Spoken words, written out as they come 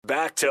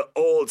back to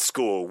Old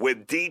School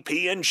with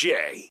DP and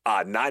J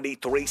on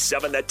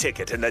 93.7 The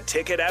Ticket and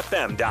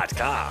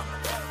theticketfm.com.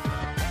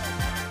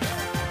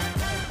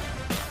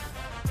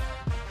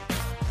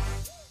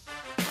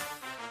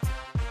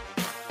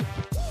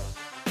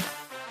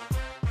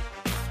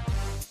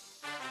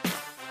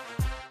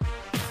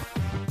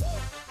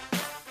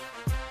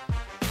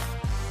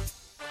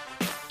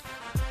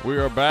 We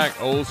are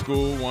back, Old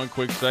School. One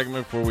quick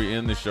segment before we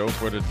end the show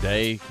for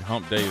today.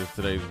 Hump Day is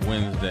today's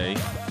Wednesday.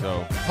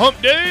 So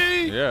Hump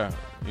Day! Yeah.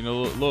 You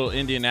know, little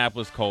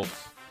Indianapolis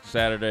Colts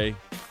Saturday.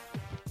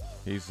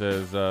 He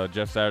says,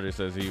 Jeff Saturday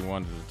says he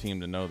wanted the team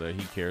to know that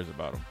he cares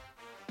about them.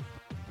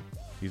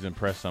 He's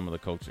impressed some of the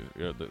coaches,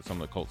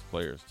 some of the Colts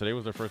players. Today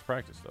was their first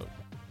practice, though.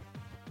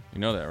 You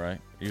know that, right?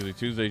 Usually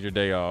Tuesday's your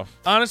day off.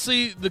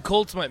 Honestly, the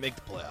Colts might make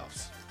the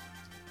playoffs.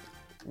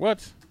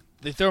 What?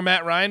 They throw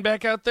Matt Ryan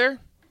back out there?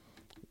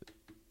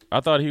 I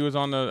thought he was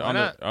on the.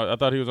 Why I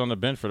thought he was on the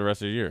bench for the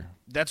rest of the year.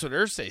 That's what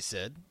Irsay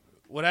said.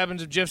 What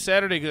happens if Jeff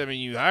Saturday? Because I mean,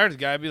 you hired the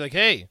guy, be like,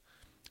 hey,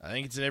 I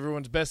think it's in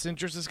everyone's best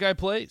interest this guy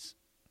plays.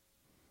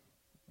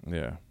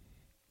 Yeah.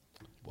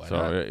 Why so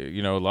not?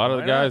 You know, a lot of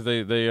the guys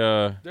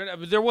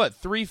they're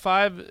what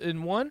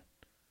 3-5-1.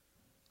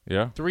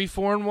 Yeah.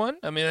 3-4-1.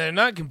 I mean, they're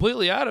not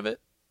completely out of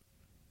it.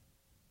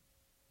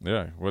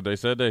 Yeah. Well, they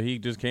said that he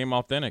just came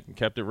authentic and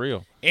kept it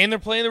real. And they're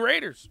playing the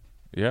Raiders.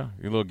 Yeah,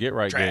 your little get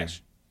right Trash.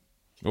 game.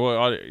 Well,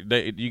 all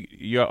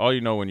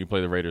you know when you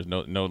play the Raiders,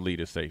 no lead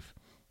is safe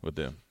with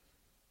them.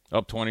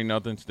 Up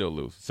 20-0, still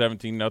lose.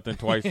 17-0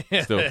 twice,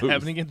 still lose.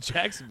 Happening against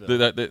Jacksonville.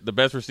 The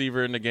best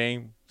receiver in the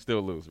game,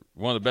 still lose.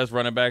 One of the best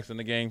running backs in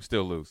the game,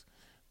 still lose.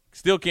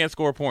 Still can't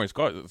score points.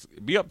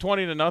 Be up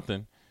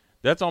 20-0.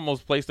 That's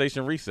almost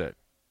PlayStation reset.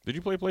 Did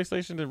you play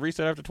PlayStation to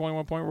reset after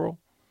 21-point rule?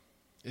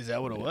 Is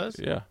that what it was?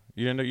 Yeah.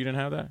 You didn't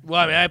have that?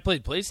 Well, I mean, I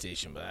played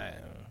PlayStation, but I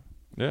don't know.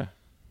 Yeah.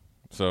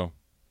 So,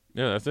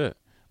 yeah, that's it.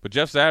 But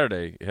Jeff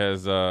Saturday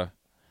has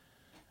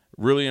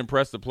really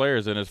impressed the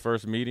players in his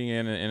first meeting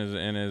and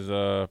in his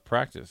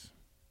practice.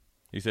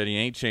 He said he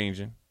ain't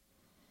changing.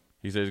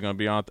 He said he's going to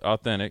be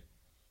authentic,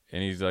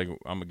 and he's like,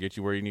 I'm going to get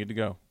you where you need to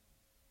go.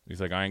 He's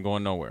like, I ain't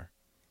going nowhere.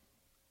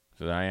 He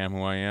said, I am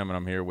who I am, and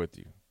I'm here with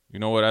you. You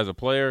know what? As a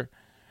player,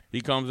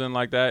 he comes in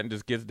like that and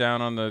just gets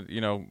down on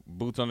the,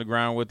 boots on the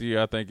ground with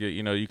you. I think,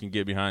 you can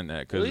get behind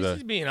that. Cause, at least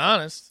he's being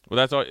honest. Well,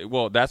 that's all.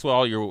 Well, that's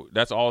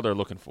all they're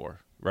looking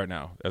for right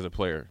now as a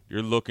player.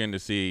 You're looking to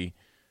see,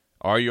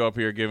 are you up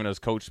here giving us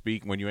coach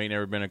speak when you ain't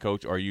never been a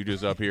coach, or are you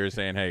just up here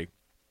saying, hey,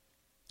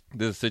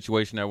 this is a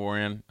situation that we're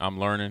in. I'm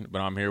learning, but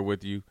I'm here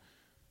with you.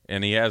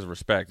 And he has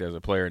respect as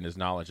a player and his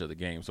knowledge of the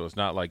game. So it's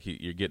not like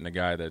you're getting a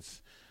guy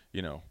that's,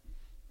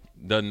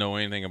 doesn't know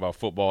anything about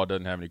football,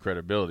 doesn't have any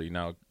credibility.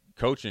 Now,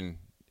 coaching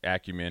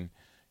acumen,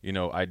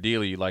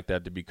 ideally you'd like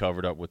that to be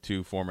covered up with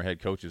 2 former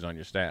head coaches on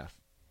your staff.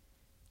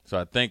 So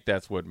I think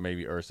that's what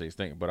maybe Irsay's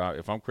thinking. But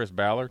if I'm Chris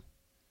Ballard,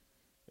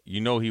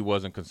 he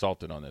wasn't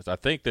consulted on this. I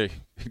think that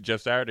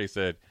Jeff Saturday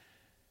said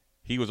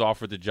he was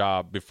offered the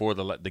job before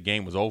the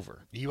game was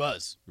over. He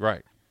was.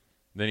 Right.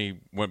 Then he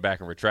went back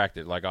and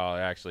retracted, like, oh,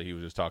 actually, he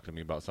was just talking to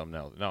me about something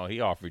else. No, he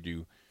offered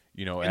you,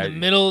 in the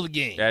middle of the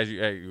game. As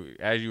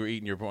you were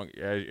eating your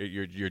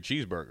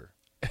cheeseburger,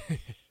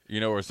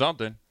 or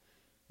something.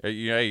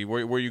 Hey,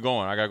 where you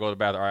going? I got to go to the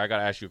bathroom. All right, I got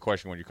to ask you a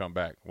question when you come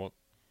back. Well,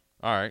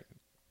 all right.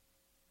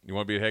 You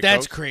want to be the head coach?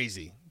 That's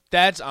crazy.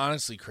 That's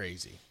honestly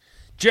crazy.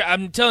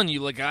 I'm telling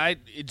you,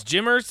 it's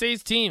Jim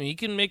Irsay's team. He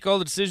can make all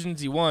the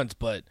decisions he wants,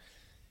 but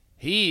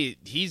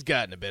he's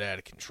gotten a bit out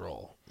of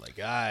control.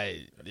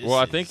 I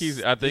think he's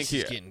at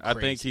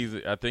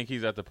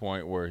the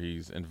point where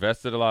he's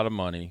invested a lot of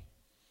money.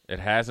 It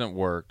hasn't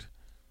worked.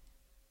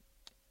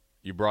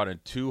 You brought in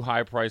 2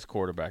 high-priced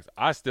quarterbacks.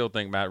 I still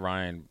think Matt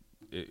Ryan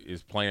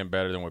is playing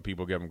better than what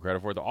people give him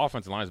credit for. The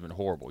offensive line has been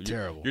horrible.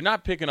 Terrible. You're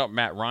not picking up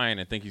Matt Ryan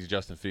and think he's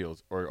Justin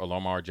Fields or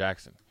Lamar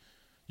Jackson.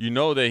 You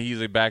know that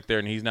he's back there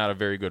and he's not a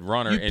very good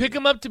runner. You pick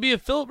him up to be a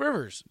Phillip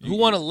Rivers who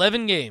won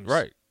 11 games.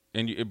 Right.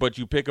 But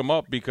you pick him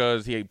up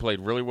because he played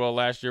really well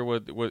last year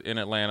in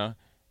Atlanta.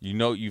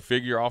 You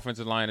figure your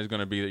offensive line is going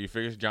to be that. You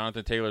figure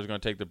Jonathan Taylor is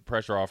going to take the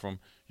pressure off him.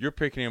 You're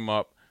picking him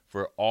up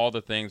for all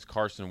the things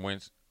Carson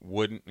Wentz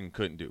wouldn't and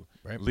couldn't do.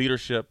 Right.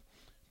 Leadership,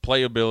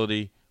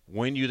 playability,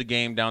 win you the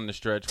game down the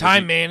stretch.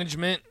 Time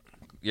management.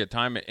 Yeah,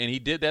 time. And he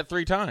did that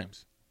 3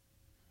 times.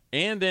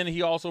 And then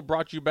he also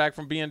brought you back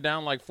from being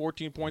down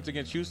 14 points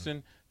against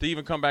Houston to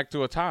even come back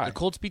to a tie. The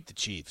Colts beat the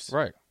Chiefs.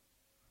 Right.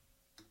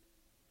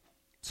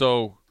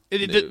 So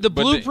the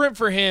blueprint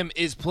for him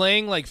is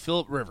playing like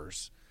Phillip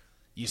Rivers.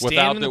 You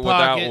stand in the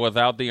pocket.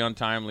 Without the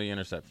untimely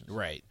interceptions.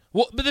 Right.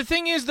 Well, but the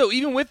thing is, though,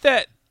 even with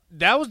that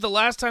was the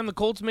last time the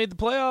Colts made the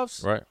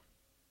playoffs. Right.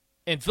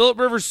 And Phillip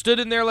Rivers stood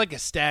in there like a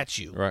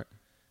statue. Right.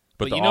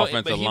 But the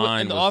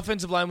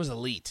offensive line was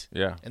elite.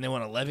 Yeah. And they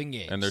won 11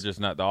 games. And they're just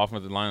not the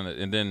offensive line.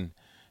 And then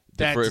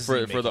for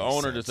the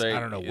owner sense. to say, I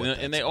don't know what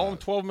and they owe him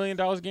 $12 million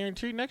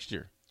guaranteed next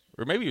year,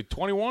 or maybe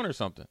 21 or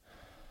something.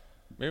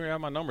 Maybe I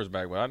have my numbers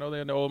back, but I know they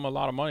owe him a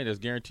lot of money that's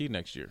guaranteed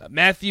next year.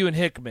 Matthew and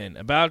Hickman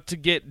about to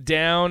get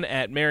down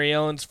at Mary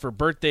Ellen's for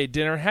birthday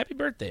dinner. Happy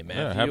birthday,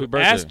 Matthew. Yeah, happy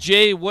birthday. Ask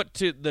Jay what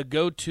the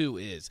go-to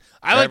is.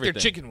 I like Everything.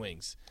 their chicken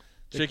wings.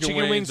 Their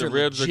Chicken wings, the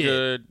ribs legit. are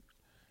good.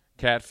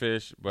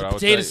 Catfish, but The I would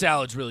potato say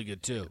salad's really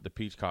good, too. the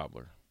peach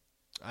cobbler.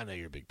 I know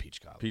you're a big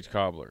peach cobbler. Peach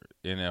cobbler.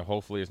 And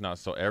hopefully it's not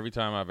so. Every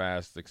time I've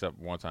asked, except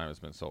one time, it's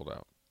been sold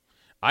out.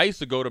 I used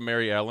to go to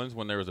Mary Ellen's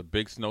when there was a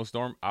big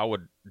snowstorm. I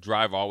would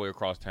drive all the way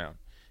across town.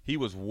 He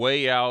was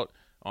way out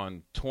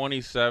on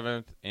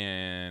 27th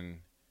and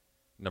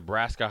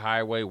Nebraska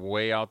Highway,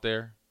 way out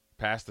there,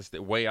 past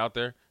the way out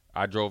there.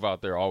 I drove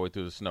out there all the way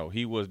through the snow.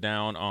 He was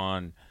down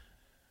on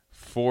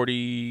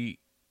 48th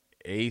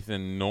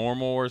and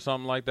Normal or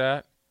something like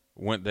that.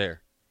 Went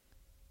there.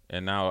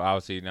 And now,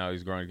 obviously,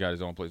 he's growing. He got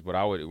his own place.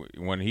 But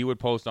when he would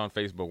post on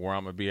Facebook where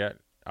I'm going to be at,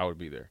 I would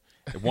be there.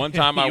 One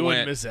time I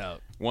wouldn't miss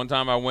out. One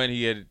time I went,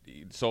 he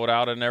sold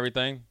out and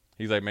everything.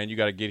 He's like, man, you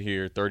got to get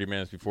here 30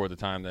 minutes before the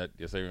time that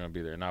you say you're going to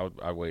be there. And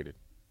I waited.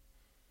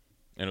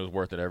 And it was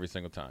worth it every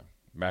single time.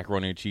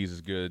 Macaroni and cheese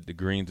is good. The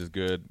greens is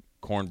good.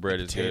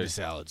 Cornbread is good. Potato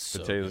salad's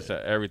so good.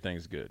 Salad,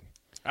 everything's good.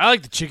 I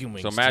like the chicken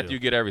wings, So, Matthew,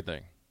 get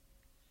everything.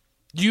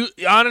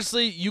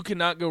 Honestly, you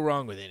cannot go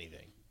wrong with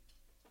anything.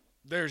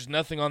 There's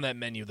nothing on that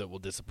menu that will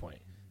disappoint.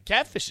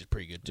 Catfish is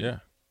pretty good, too. Yeah.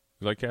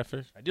 You like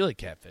catfish? I do like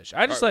catfish.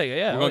 I just like it,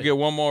 yeah. We're going to get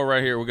one more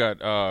right here. We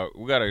got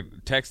a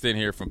text in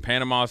here from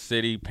Panama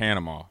City,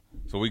 Panama.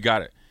 So we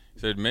got it.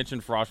 It said,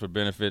 mention Frost would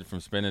benefit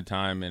from spending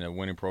time in a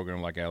winning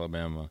program like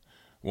Alabama.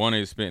 One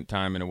is spent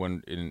time in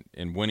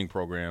winning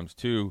programs.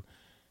 Two,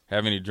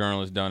 have any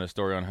journalists done a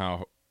story on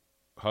how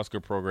Husker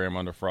program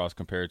under Frost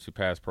compared to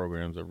past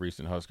programs of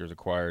recent Huskers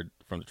acquired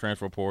from the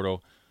transfer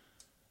portal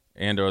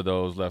and or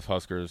those left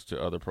Huskers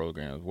to other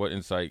programs? What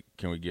insight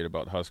can we get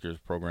about Huskers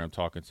program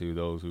talking to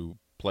those who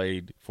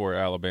played for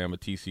Alabama,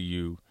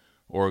 TCU,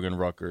 Oregon,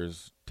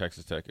 Rutgers,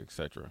 Texas Tech,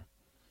 etc.?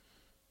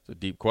 It's a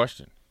deep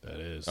question. That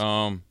is.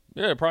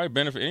 Yeah, probably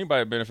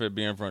benefit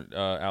being from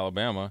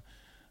Alabama.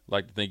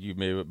 Like to think you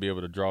may be able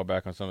to draw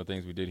back on some of the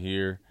things we did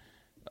here.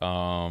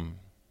 As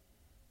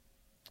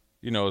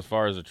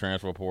far as the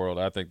transfer portal,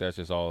 I think that's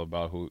just all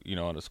about who,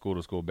 on a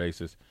school-to-school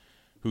basis,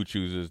 who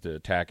chooses to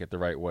attack it the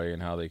right way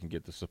and how they can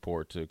get the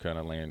support to kind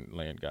of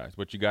land guys.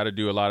 But you got to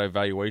do a lot of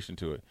evaluation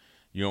to it.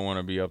 You don't want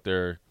to be up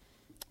there,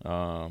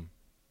 buying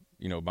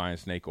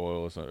snake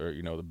oil or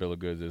the bill of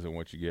goods isn't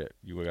what you get.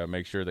 You got to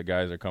make sure that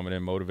guys are coming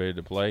in motivated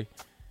to play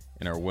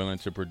and are willing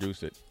to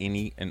produce it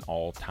any and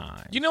all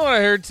time. You know what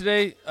I heard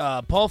today?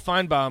 Paul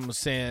Feinbaum was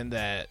saying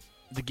that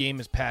the game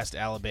has passed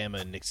Alabama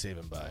and Nick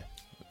Saban by.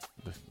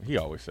 He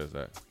always says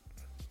that.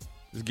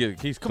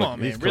 Come on,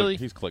 man, really?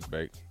 He's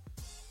clickbait.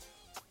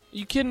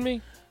 You kidding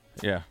me?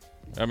 Yeah.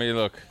 I mean,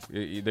 look,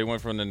 they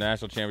went from the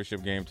national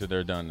championship game to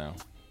they're done now.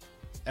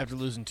 After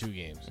losing 2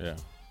 games. Yeah.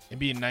 And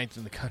being 9th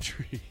in the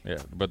country. Yeah,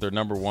 but they're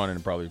number 1 in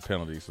probably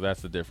penalties, so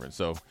that's the difference.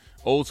 So,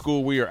 old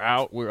school, we are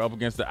out. We're up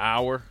against the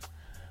hour.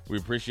 We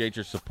appreciate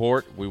your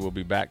support. We will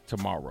be back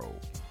tomorrow.